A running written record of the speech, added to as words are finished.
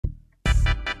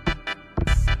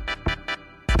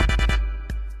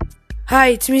Hi,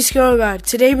 it's me, Skittle.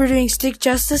 Today we're doing Stick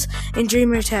Justice and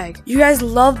Dreamer Tag. You guys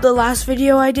loved the last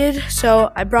video I did,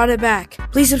 so I brought it back.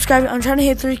 Please subscribe. I'm trying to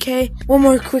hit 3K. One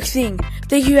more quick thing.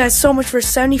 Thank you guys so much for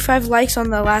 75 likes on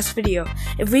the last video.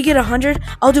 If we get 100,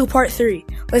 I'll do part 3.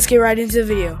 Let's get right into the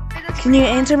video. Can you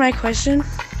answer my question?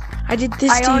 I did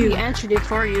this to you. I already answered it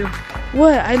for you.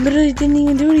 What? I literally didn't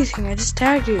even do anything. I just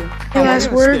tagged you. Any last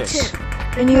words?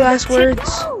 Any last words?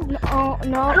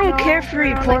 No, I don't care if you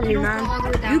report me,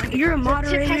 man. You're a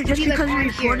moderator just because you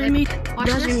reported me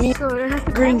doesn't mean.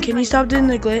 Green, can you stop doing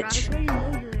the glitch?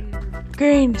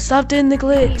 Green, stop doing the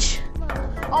glitch.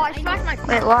 Oh, I smashed my.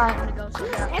 Wait, why?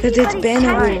 Because it's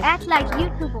bannable. Act like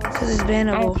YouTubers. Because it's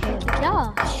bannable.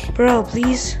 Gosh. Bro,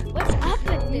 please. What's up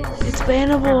with this? It's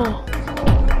bannable.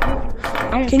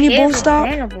 Can you both stop?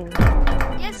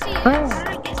 Yes, he is.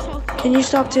 Can you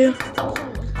stop too?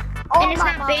 And it's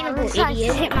not bannable,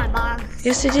 idiot. Hit my box.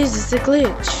 Yes, it is. It's a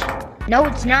glitch. No,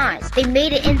 it's not. They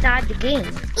made it inside the game.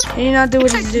 Can you not do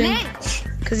what he's doing?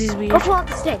 Because he's weird. Go pull out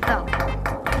the stick, go.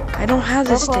 I don't have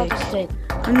the stick.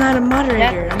 I'm not a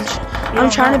moderator. I'm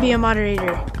trying to be a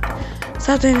moderator.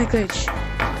 Stop doing the glitch.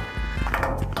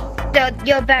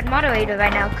 You're a bad moderator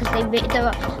right now because they made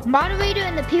the moderator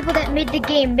and the people that made the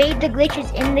game made the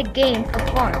glitches in the game for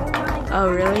fun. Oh,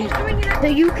 really? So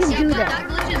you can do that.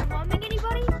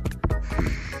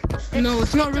 No,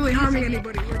 it's not really harming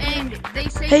anybody.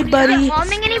 Hey, buddy. Is it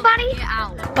harming anybody?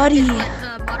 Buddy.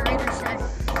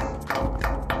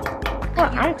 Well,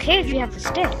 I don't care if you have the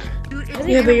stick.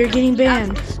 Yeah, but you're getting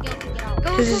banned.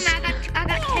 Go to me. I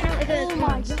got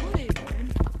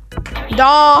 10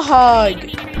 Dog.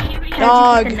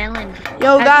 Dog. melon.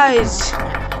 Yo, guys.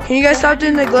 Can you guys stop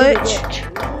doing the glitch?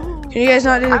 Can you guys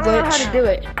not do the I don't know how to glitch? do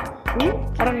it.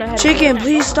 I don't know how to Chicken, do it.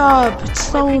 please stop. It's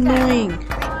so annoying.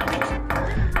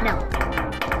 No.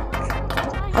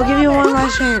 I'll give you one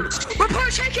last chance.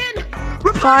 Report chicken!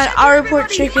 Fine, I'll report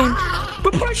chicken.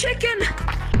 Report chicken!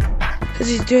 Because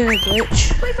he's doing a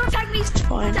glitch. Please don't tag me. It's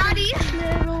fine. Daddy.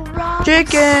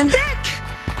 Chicken!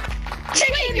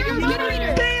 Chicken, you're a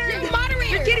moderator. You're a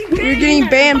moderator. You're getting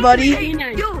banned, buddy.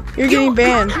 You're getting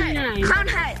banned. Crown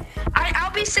head.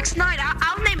 I'll be 6'9".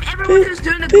 I'll name everyone who's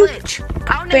doing the glitch.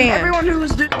 I'll name Banned. everyone who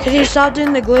was doing. Can you stop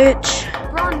doing the glitch?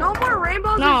 Bro, no more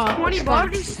rainbows. No,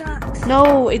 $20 sucks.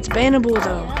 No, it's bannable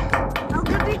though. I'll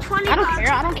give you $20. I don't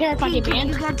care. I don't care if I get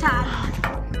banned.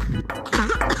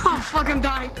 Oh, fuck, I'm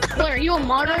dying. Wait, are you a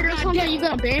moderator or something? You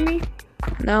gonna ban me?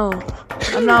 No,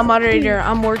 I'm not a moderator.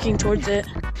 I'm working towards it.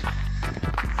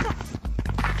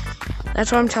 That's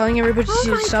why I'm telling everybody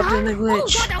to stop doing the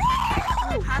glitch.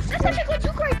 That's such a good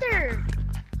juke right there.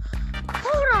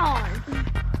 Hold on.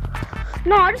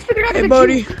 No, I just figured out Hey, the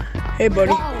buddy. juke. Hey,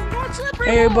 buddy. Whoa.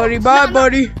 Hey, buddy. Bye,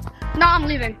 buddy. No, I'm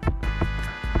leaving.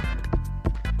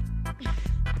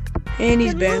 And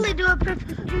he's banned. Literally do a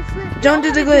perfect flip. Don't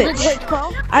do the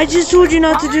glitch. I just told you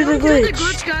not to do the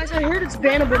glitch. Guys, I heard it's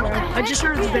bannable now. I just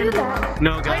heard it's bannable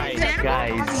now. No, guys,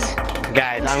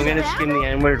 I'm gonna skin the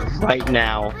N-word right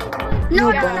now.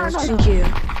 No balls. Thank you.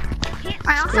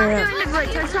 I'll stop Square doing the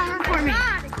glitch. That's not for me.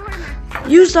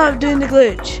 You stop doing the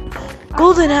glitch.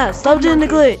 Golden hat, stop doing the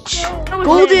glitch.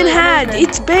 Golden hat,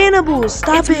 it's bannable.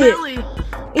 Stop it.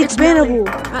 It's bannable.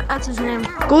 That's his name.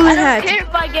 Golden hat.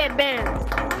 If I get banned.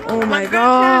 Oh my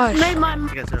gosh. Made my You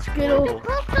guys are Skittle.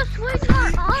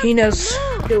 He knows.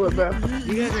 Do it, bro.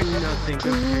 You guys are nothing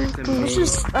compared to me. Let's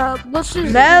just.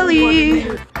 Melly.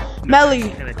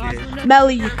 Melly.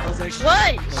 Melly. I was like,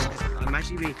 What? I'm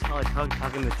actually being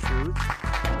talking the truth.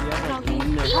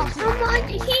 Someone,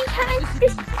 he has the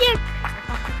stick.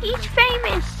 He's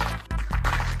famous.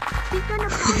 He's gonna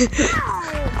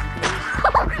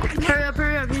Hurry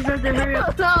up, he's right there, hurry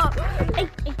up.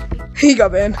 He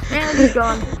got banned. And he's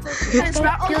gone.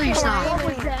 Kill yourself.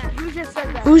 Who just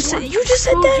said that? Who said? You just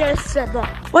said that? Just said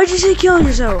that. Why'd you say kill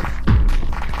yourself?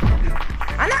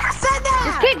 I never said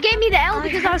that! This kid gave me the L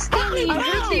because I was stealing.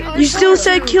 You still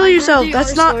said kill yourself.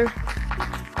 That's not.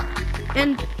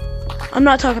 And I'm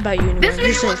not talking about you anymore. this You're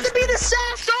man wants safe. to be the so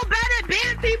bad at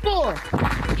ban people!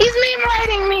 He's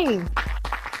meme-writing me!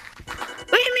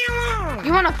 Leave me alone!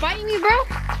 You wanna fight me, bro?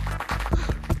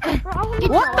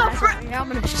 What the frick? I'm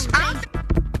gonna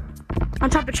On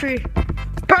top of a tree.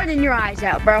 Burning your eyes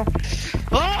out, bro.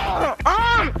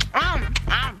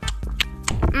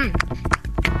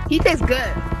 He tastes good.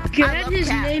 Get his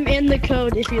name in the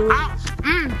code if you leave.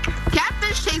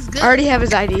 Catfish tastes good. I already have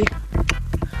his ID.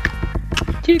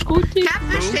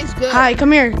 Catfish tastes good. Hi,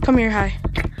 come here. Come here, hi.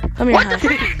 Come here, hi.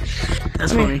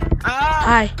 That's Come here. funny.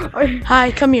 Hi.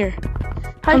 Hi, come here.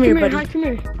 Come here, buddy. Hi, come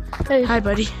here. Hey. Hi,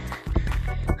 buddy.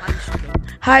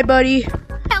 Hi, buddy.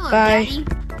 Hello, Bye. Daddy.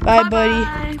 Bye,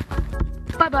 buddy.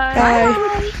 Bye-bye.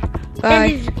 Bye.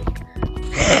 Bye.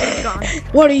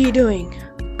 What are you doing?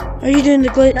 Are you doing the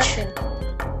glitch? Nothing.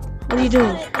 What are you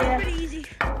doing?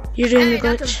 You're doing the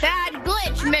That's a glitch? bad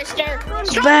glitch, mister.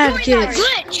 Stop Bad doing kid. that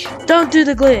glitch. Don't do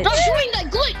the glitch. Stop doing that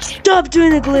glitch. Stop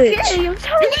doing the glitch. Hey, I'm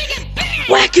sorry. You're gonna get banned.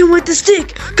 Whack him with the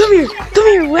stick. Come here. Come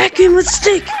here. Whack him with the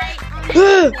stick.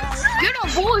 Get up,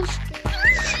 boys.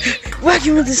 Whack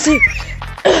him with the stick.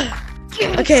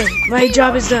 Okay, my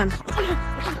job is done.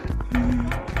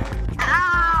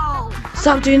 Ow.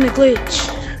 Stop doing the glitch.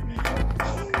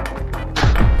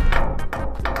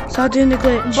 Stop doing the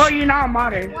glitch. Boy, you're not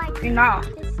modern. You're not.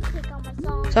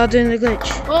 Stop doing the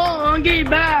glitch. Oh, I'm getting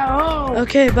bad. Oh.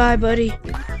 Okay, bye, buddy.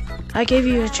 I gave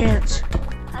you a chance.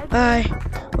 Bye.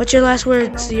 What's your last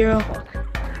words, Zero?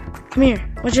 Come here.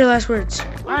 What's your last words?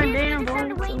 I'm damn,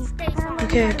 boy.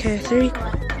 Okay. 3,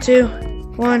 2,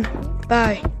 1.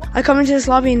 Bye. I come into this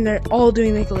lobby and they're all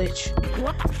doing the glitch.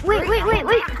 Wait.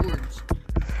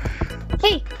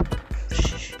 Hey.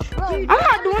 I'm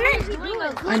not doing it.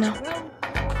 I know.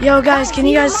 Yo, guys, can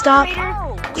you guys stop?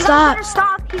 Stop.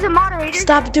 Stop. He's a moderator.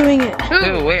 Stop doing it.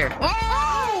 Who? Where?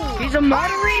 He's a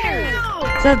moderator.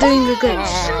 Stop doing the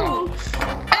glitch.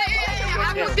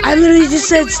 I literally just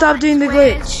said stop doing the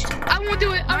glitch. I won't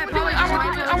do it. I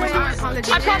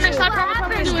promise.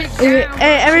 I do it.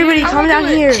 Hey, everybody, come down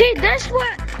here. See, that's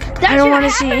what. I don't want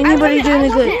to see anybody doing the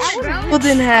glitch.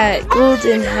 Golden hat.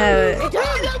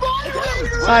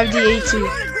 5D82.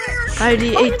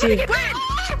 5D82.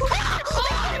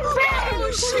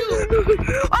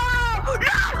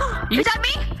 Is that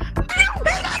me?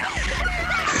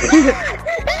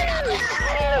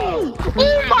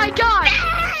 Oh my god!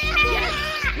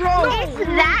 Bro, it's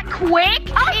that quick?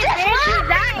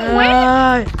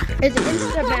 It's that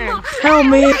quick? Help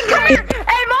me.